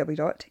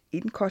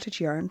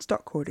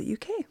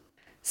www.edencottageyarns.co.uk.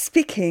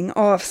 Speaking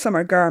of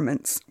summer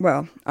garments,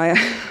 well,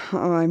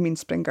 I mean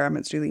spring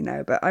garments really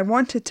now, but I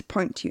wanted to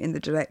point you in the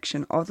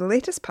direction of the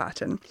latest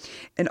pattern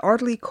in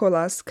Audley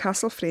Cola's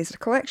Castle Fraser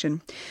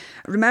collection.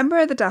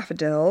 Remember, the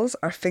daffodils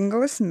are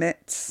fingerless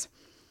mitts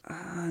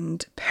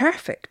and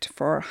perfect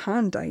for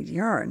hand-dyed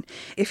yarn.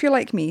 If you're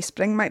like me,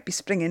 spring might be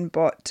springing,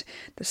 but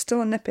there's still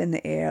a nip in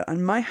the air,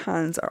 and my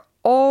hands are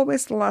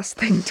always the last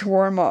thing to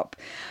warm up.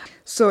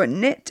 So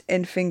knit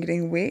in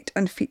fingering weight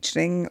and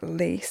featuring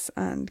lace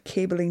and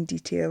cabling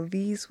detail,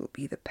 these will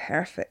be the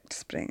perfect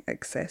spring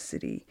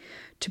accessory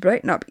to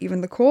brighten up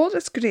even the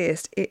coldest,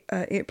 greyest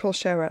April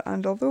shower.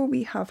 And although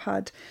we have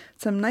had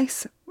some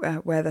nice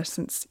weather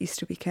since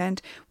Easter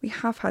weekend, we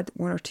have had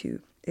 1 or 2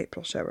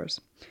 April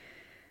showers.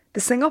 The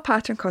single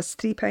pattern costs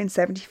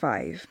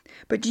 £3.75,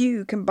 but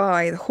you can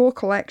buy the whole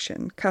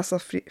collection, Castle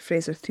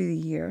Fraser, through the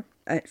year.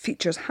 It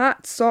features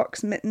hats,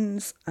 socks,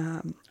 mittens,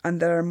 and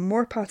there are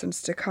more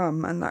patterns to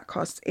come, and that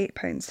costs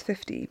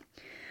 £8.50.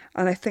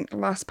 And I think the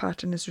last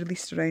pattern is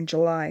released around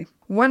July.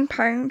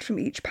 £1 from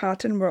each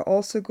pattern will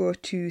also go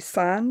to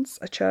SANS,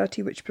 a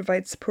charity which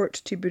provides support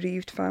to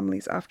bereaved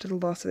families after the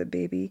loss of a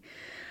baby.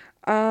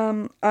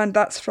 And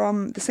that's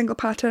from the single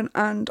pattern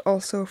and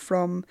also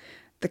from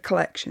the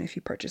collection if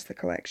you purchase the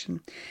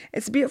collection.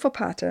 It's a beautiful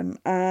pattern,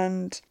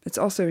 and it's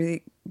also a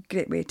really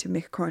great way to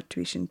make a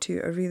contribution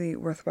to a really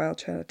worthwhile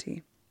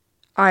charity.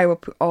 I will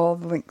put all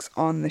the links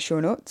on the show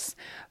notes,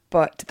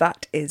 but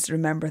that is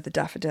Remember the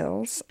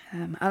Daffodils.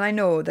 And I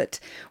know that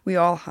we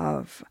all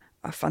have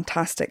a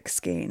fantastic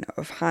skein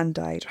of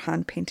hand-dyed or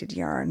hand-painted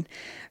yarn,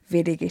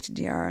 variegated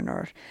yarn,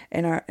 or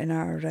in our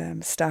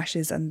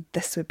stashes, and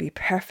this would be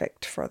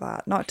perfect for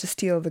that. Not to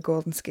steal the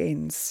golden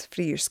skeins,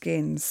 free your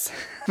skeins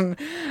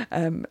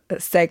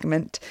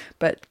segment,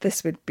 but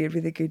this would be a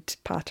really good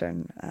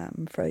pattern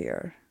for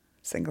your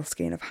single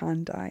skein of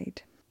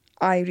hand-dyed.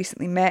 I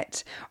recently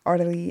met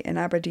Orly in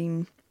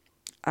Aberdeen,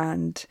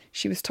 and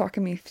she was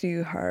talking me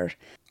through her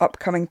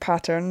upcoming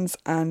patterns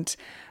and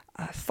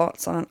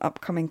thoughts on an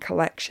upcoming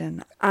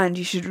collection. And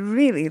you should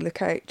really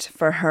look out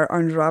for her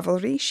on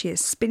Ravelry. She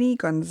is Spinny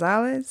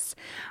Gonzalez,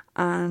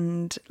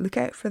 and look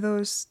out for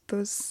those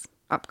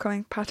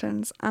upcoming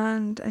patterns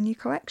and a new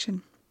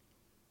collection.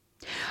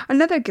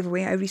 Another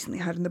giveaway I recently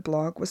had on the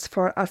blog was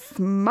for a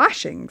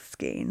smashing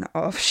skein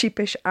of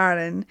Sheepish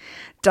Aran,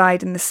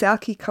 dyed in the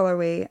Selkie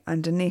colourway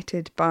and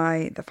donated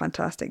by the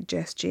fantastic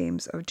Jess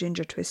James of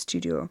Ginger Twist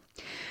Studio.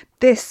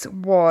 This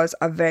was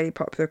a very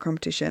popular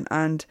competition,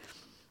 and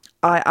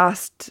I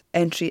asked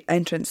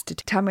entrants to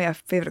tell me their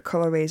favourite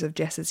colourways of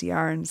Jess's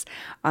yarns,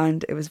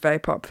 and it was very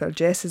popular.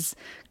 Jess's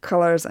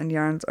colours and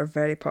yarns are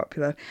very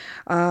popular.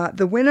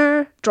 The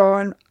winner,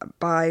 drawn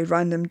by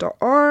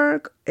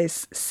random.org,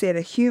 is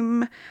Sarah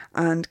Hume,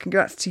 and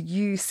congrats to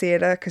you,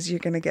 Sarah, because you're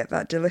going to get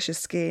that delicious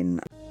skein.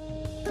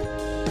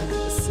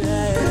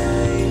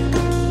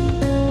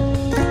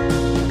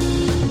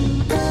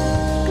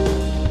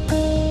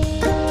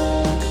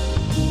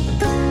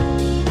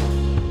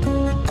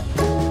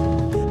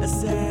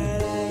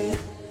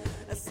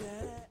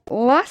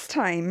 Last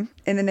time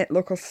in the Knit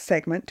Local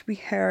segment, we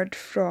heard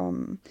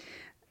from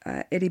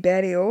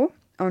Iriberio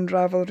on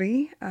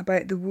Ravelry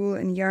about the wool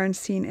and yarn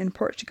scene in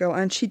Portugal,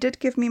 and she did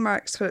give me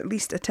marks for at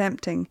least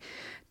attempting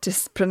to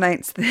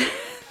pronounce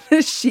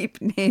the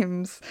sheep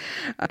names.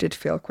 I did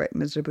fail quite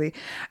miserably.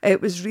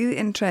 It was really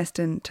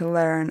interesting to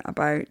learn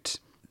about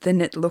the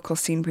Knit Local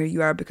scene where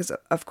you are, because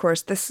of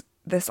course this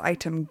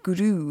item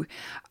grew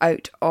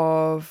out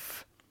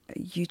of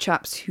you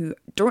chaps who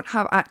don't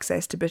have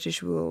access to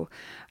British wool.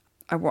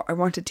 I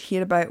wanted to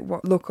hear about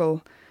what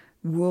local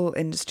wool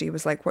industry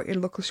was like, what are your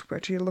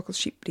local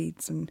sheep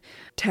breeds, and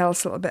tell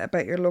us a little bit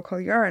about your local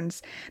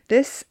yarns.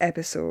 This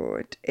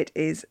episode, it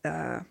is,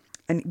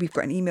 and we've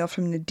got an email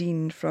from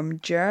Nadine from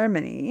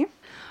Germany.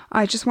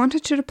 I just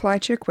wanted to reply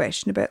to your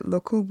question about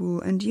local wool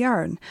and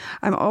yarn.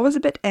 I'm always a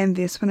bit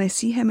envious when I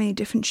see how many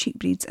different sheep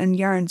breeds and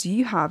yarns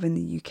you have in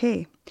the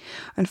UK.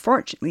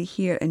 Unfortunately,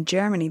 here in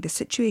Germany, the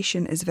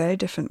situation is very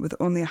different, with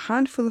only a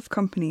handful of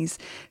companies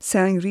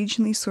selling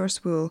regionally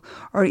sourced wool,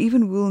 or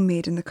even wool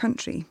made in the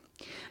country.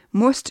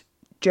 Most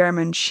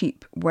German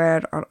sheep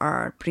wear or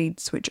are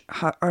breeds which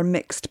are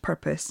mixed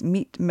purpose,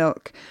 meat,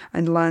 milk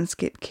and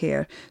landscape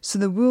care, so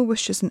the wool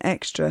was just an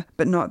extra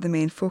but not the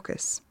main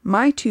focus.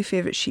 My two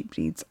favourite sheep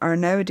breeds are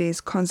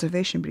nowadays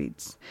conservation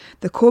breeds.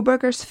 The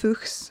Coburger's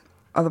Fuchs,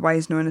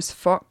 otherwise known as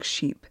fox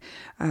sheep,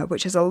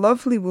 which has a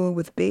lovely wool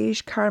with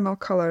beige caramel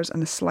colours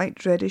and a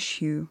slight reddish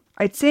hue.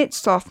 I'd say its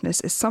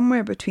softness is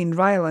somewhere between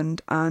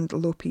Ryland and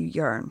Lopi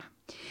yarn.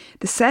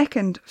 The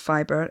second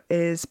fibre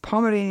is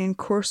Pomeranian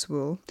coarse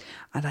wool,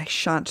 and I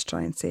shan't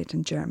try and say it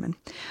in German,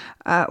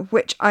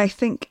 which I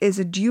think is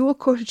a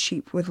dual-coated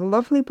sheep with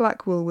lovely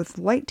black wool with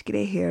light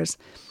grey hairs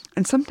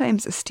and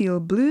sometimes a steel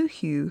blue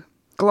hue,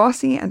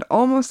 glossy and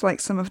almost like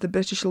some of the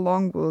British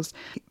long wools,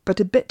 but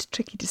a bit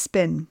tricky to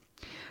spin.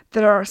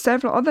 There are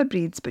several other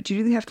breeds, but you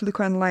really have to look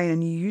online,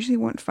 and you usually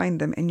won't find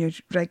them in your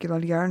regular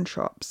yarn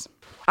shops.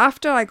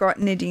 After I got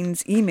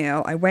Nadine's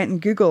email, I went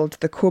and Googled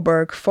the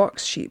Coburg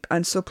fox sheep,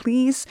 and so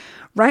please,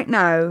 right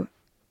now,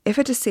 if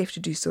it is safe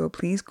to do so,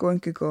 please go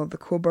and Google the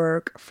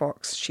Coburg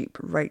fox sheep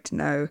right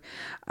now.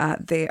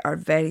 They are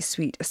very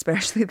sweet,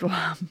 especially the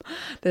lamb.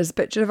 There's a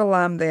picture of a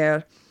lamb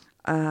there.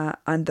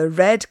 And the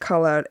red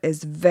colour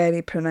is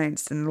very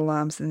pronounced in the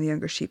lambs and the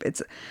younger sheep.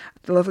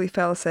 The lovely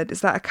fella said,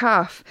 "Is that a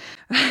calf?"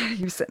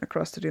 He was sitting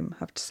across the room, I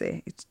have to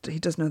say. He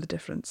does know the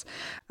difference.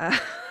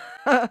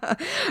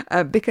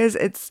 Because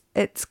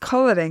its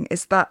colouring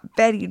is that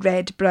very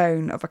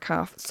red-brown of a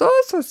calf. So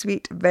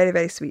sweet, very,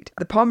 very sweet.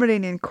 The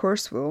Pomeranian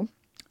coarse wool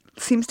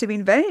seems to have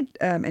been very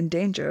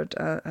endangered.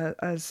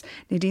 As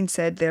Nadine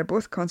said, they're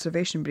both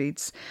conservation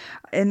breeds.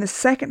 In the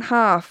second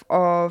half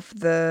of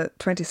the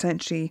 20th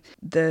century,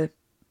 the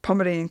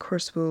Pomeranian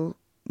coarse wool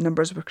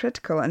numbers were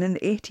critical, and in the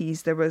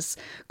 80s there was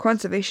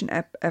conservation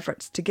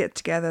efforts to get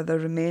together the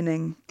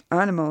remaining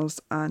animals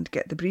and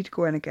get the breed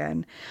going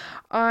again.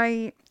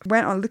 I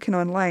went on looking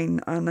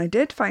online, and I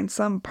did find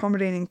some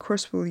Pomeranian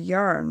coarse wool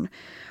yarn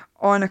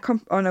on a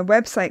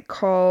website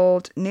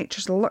called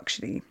Nature's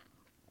Luxury.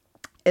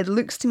 It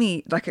looks to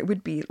me like it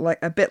would be like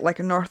a bit like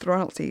a North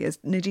Ronaldsay, as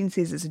Nadine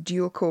says, it's a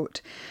dual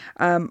coat.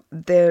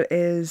 There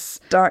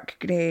is dark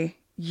grey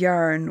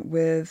yarn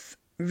with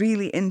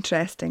really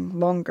interesting,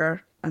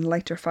 longer and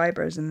lighter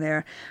fibres in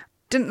there.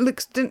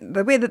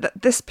 the way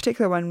that this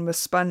particular one was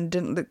spun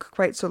didn't look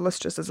quite so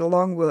lustrous as a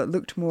long wool. It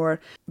looked more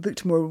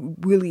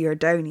woolly or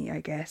downy,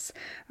 I guess.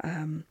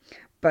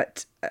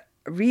 But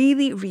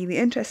really, really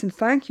interesting.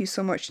 Thank you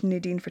so much to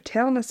Nadine for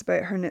telling us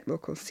about her knit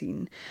local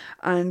scene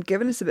and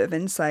giving us a bit of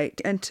insight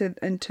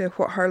into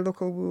what her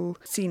local wool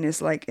scene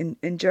is like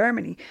in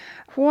Germany.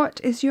 What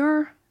is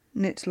your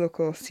knit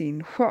local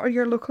scene? What are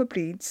your local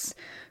breeds?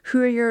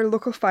 Who are your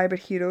local fibre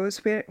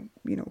heroes? Where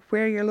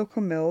are your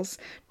local mills?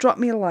 Drop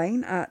me a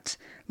line at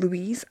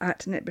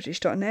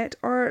louise@knitbritish.net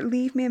or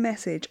leave me a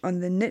message on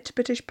the Knit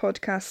British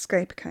Podcast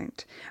Skype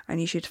account, and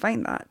you should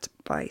find that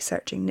by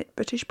searching Knit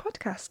British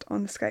Podcast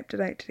on the Skype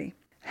directory.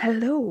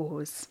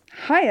 Hellos!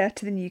 Hiya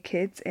to the new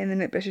kids in the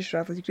Knit British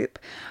Ravelry group.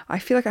 I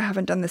feel like I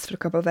haven't done this for a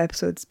couple of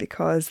episodes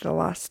because the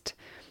last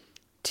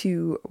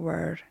two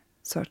were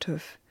sort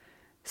of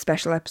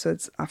special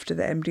episodes after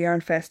the Edinburgh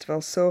Yarn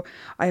Festival, so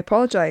I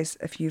apologise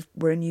if you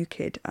were a new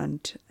kid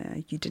and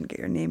you didn't get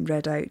your name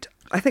read out.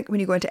 I think when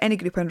you go into any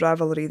group on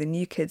Ravelry, the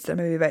new kids, there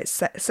may be about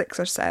 6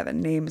 or 7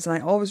 names, and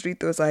I always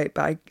read those out,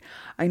 but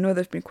I know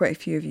there's been quite a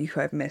few of you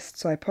who I've missed,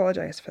 so I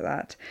apologise for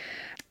that.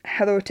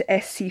 Hello to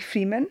SC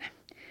Freeman,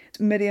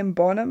 Miriam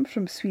Bonham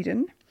from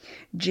Sweden,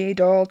 J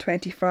Doll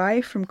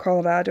 25 from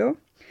Colorado,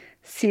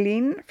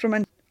 Celine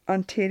from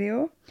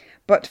Ontario,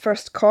 But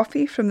First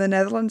Coffee from the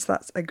Netherlands,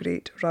 that's a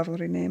great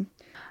Ravelry name,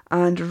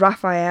 and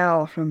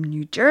Raphael from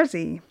New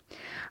Jersey.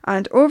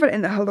 And over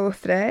in the hello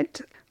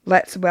thread,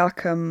 let's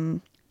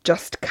welcome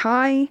Just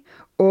Kai,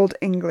 Old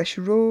English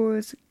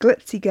Rose,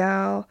 Glitzy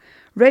Gal,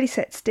 Ready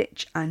Set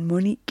Stitch, and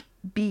Monique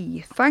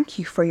B. Thank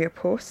you for your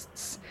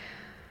posts.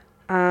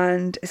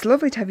 And it's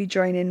lovely to have you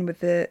join in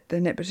with the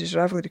Knit British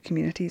Ravelry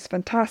community. It's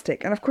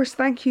fantastic. And of course,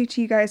 thank you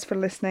to you guys for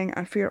listening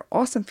and for your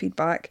awesome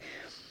feedback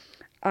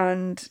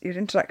and your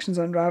interactions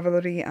on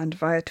Ravelry and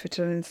via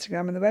Twitter and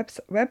Instagram and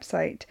the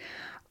website.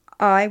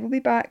 I will be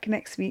back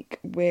next week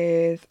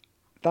with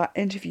that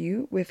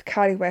interview with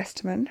Carrie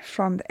Westerman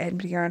from the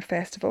Edinburgh Yarn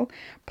Festival,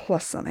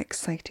 plus some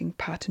exciting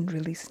pattern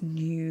release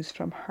news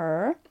from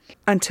her.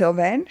 Until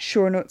then,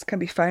 show notes can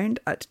be found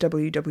at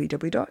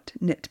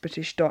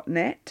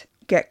www.knitbritish.net.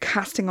 Get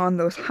casting on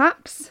those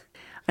haps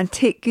and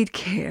take good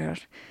care.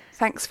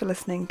 Thanks for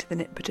listening to the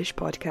Knit British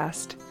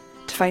podcast.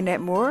 To find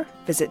out more,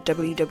 visit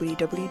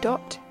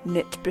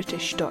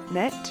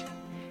www.knitbritish.net.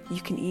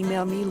 You can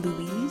email me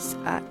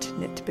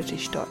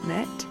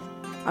louise@knitbritish.net.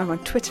 I'm on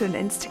Twitter and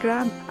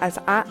Instagram as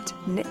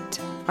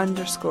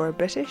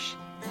 @knit_British,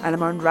 and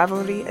I'm on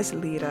Ravelry as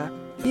Lyra.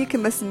 You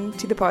can listen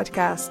to the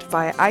podcast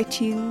via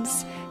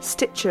iTunes,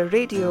 Stitcher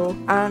Radio,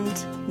 and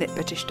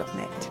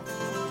knitbritish.net.